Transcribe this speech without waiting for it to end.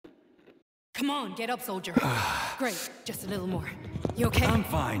Come on, get up, soldier. Great, just a little more. You okay? I'm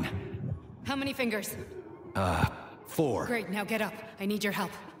fine. How many fingers? 4. Great, now get up. I need your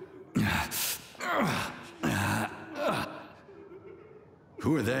help.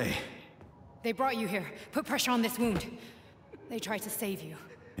 Who are they? They brought you here. Put pressure on this wound. They tried to save you.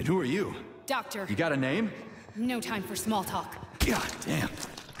 And who are you? Doctor. You got a name? No time for small talk. God damn.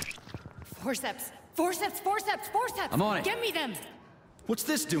 Forceps! Forceps! Forceps! Forceps! I'm on it. Get me them! What's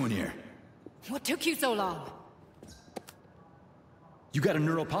this doing here? What took you so long? You got a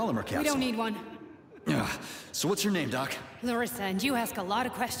neuropolymer capsule. We don't need one. So what's your name, Doc? Larissa, and you ask a lot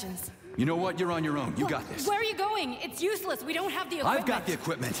of questions. You know what? You're on your own. You got this. Where are you going? It's useless. We don't have the equipment. I've got the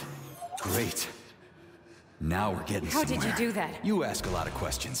equipment. Great. Now we're getting How somewhere. did you do that? You ask a lot of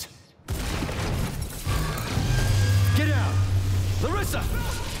questions. Get out! Larissa!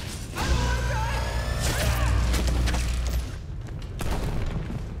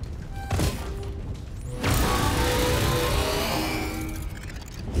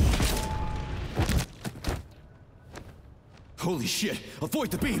 Holy shit!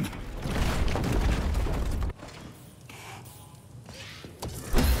 Avoid the beam!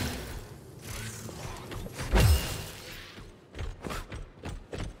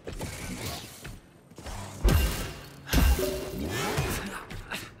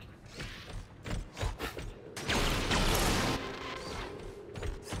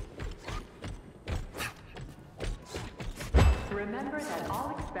 Remember that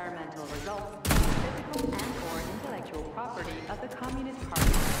all experimental results are physical and/or intellectual property of the Communist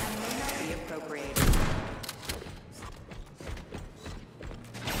Party and may not be appropriated.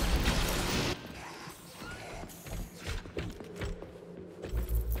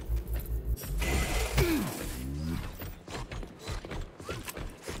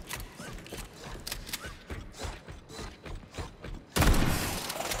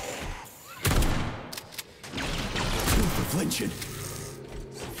 Flinching.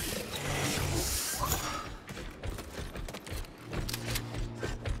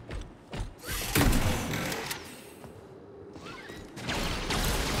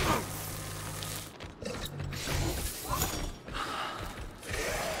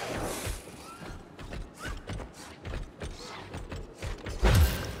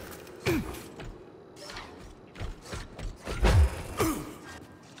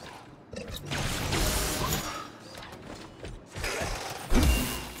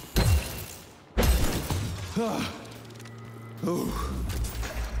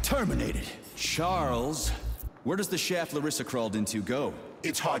 Terminated. Charles, where does the shaft Larissa crawled into go?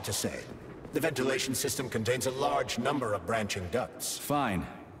 It's hard to say. The ventilation system contains a large number of branching ducts. Fine.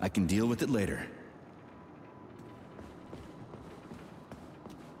 I can deal with it later.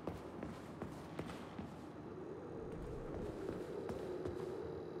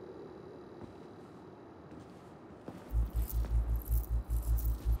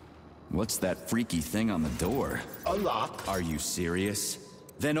 What's that freaky thing on the door? A lock? Are you serious?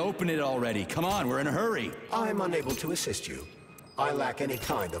 Then open it already. Come on, we're in a hurry. I'm unable to assist you. I lack any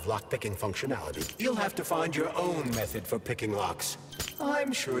kind of lock-picking functionality. You'll have to find your own method for picking locks.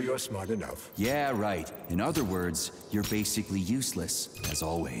 I'm sure you're smart enough. Yeah, right. In other words, you're basically useless, as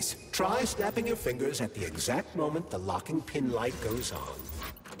always. Try snapping your fingers at the exact moment the locking pin light goes on.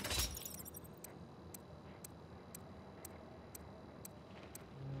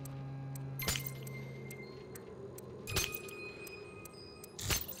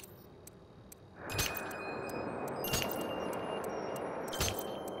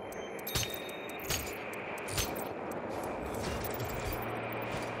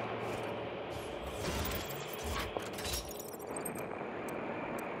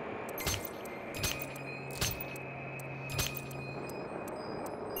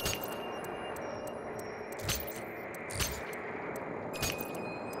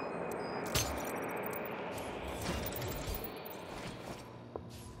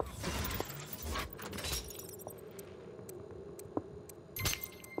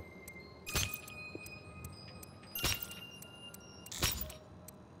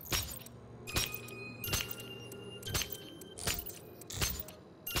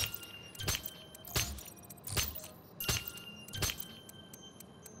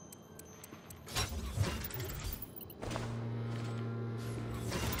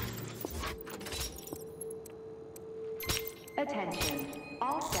 Attention.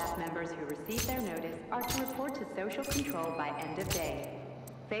 All staff members who receive their notice are to report to social control by end of day.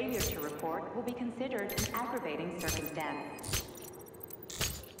 Failure to report will be considered an aggravating circumstance.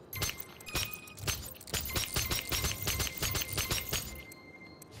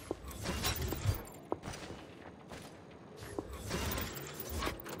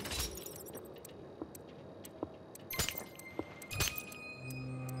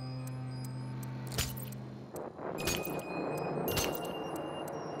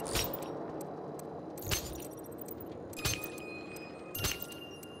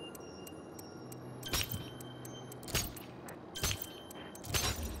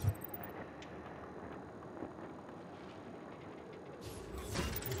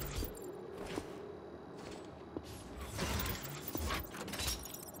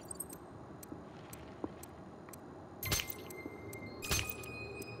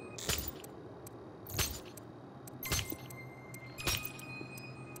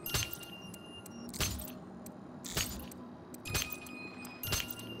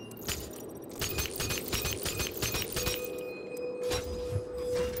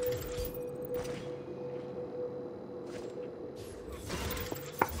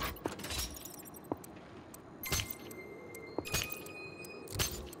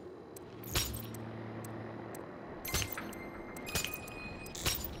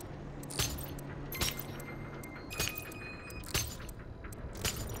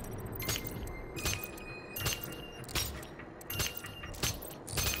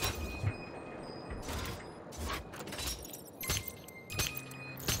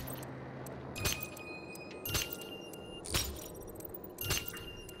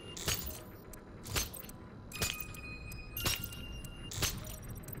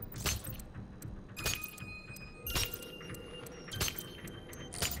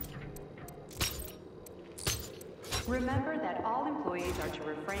 Remember that all employees are to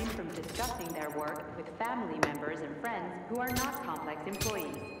refrain from discussing their work with family members and friends who are not Complex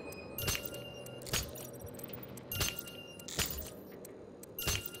employees.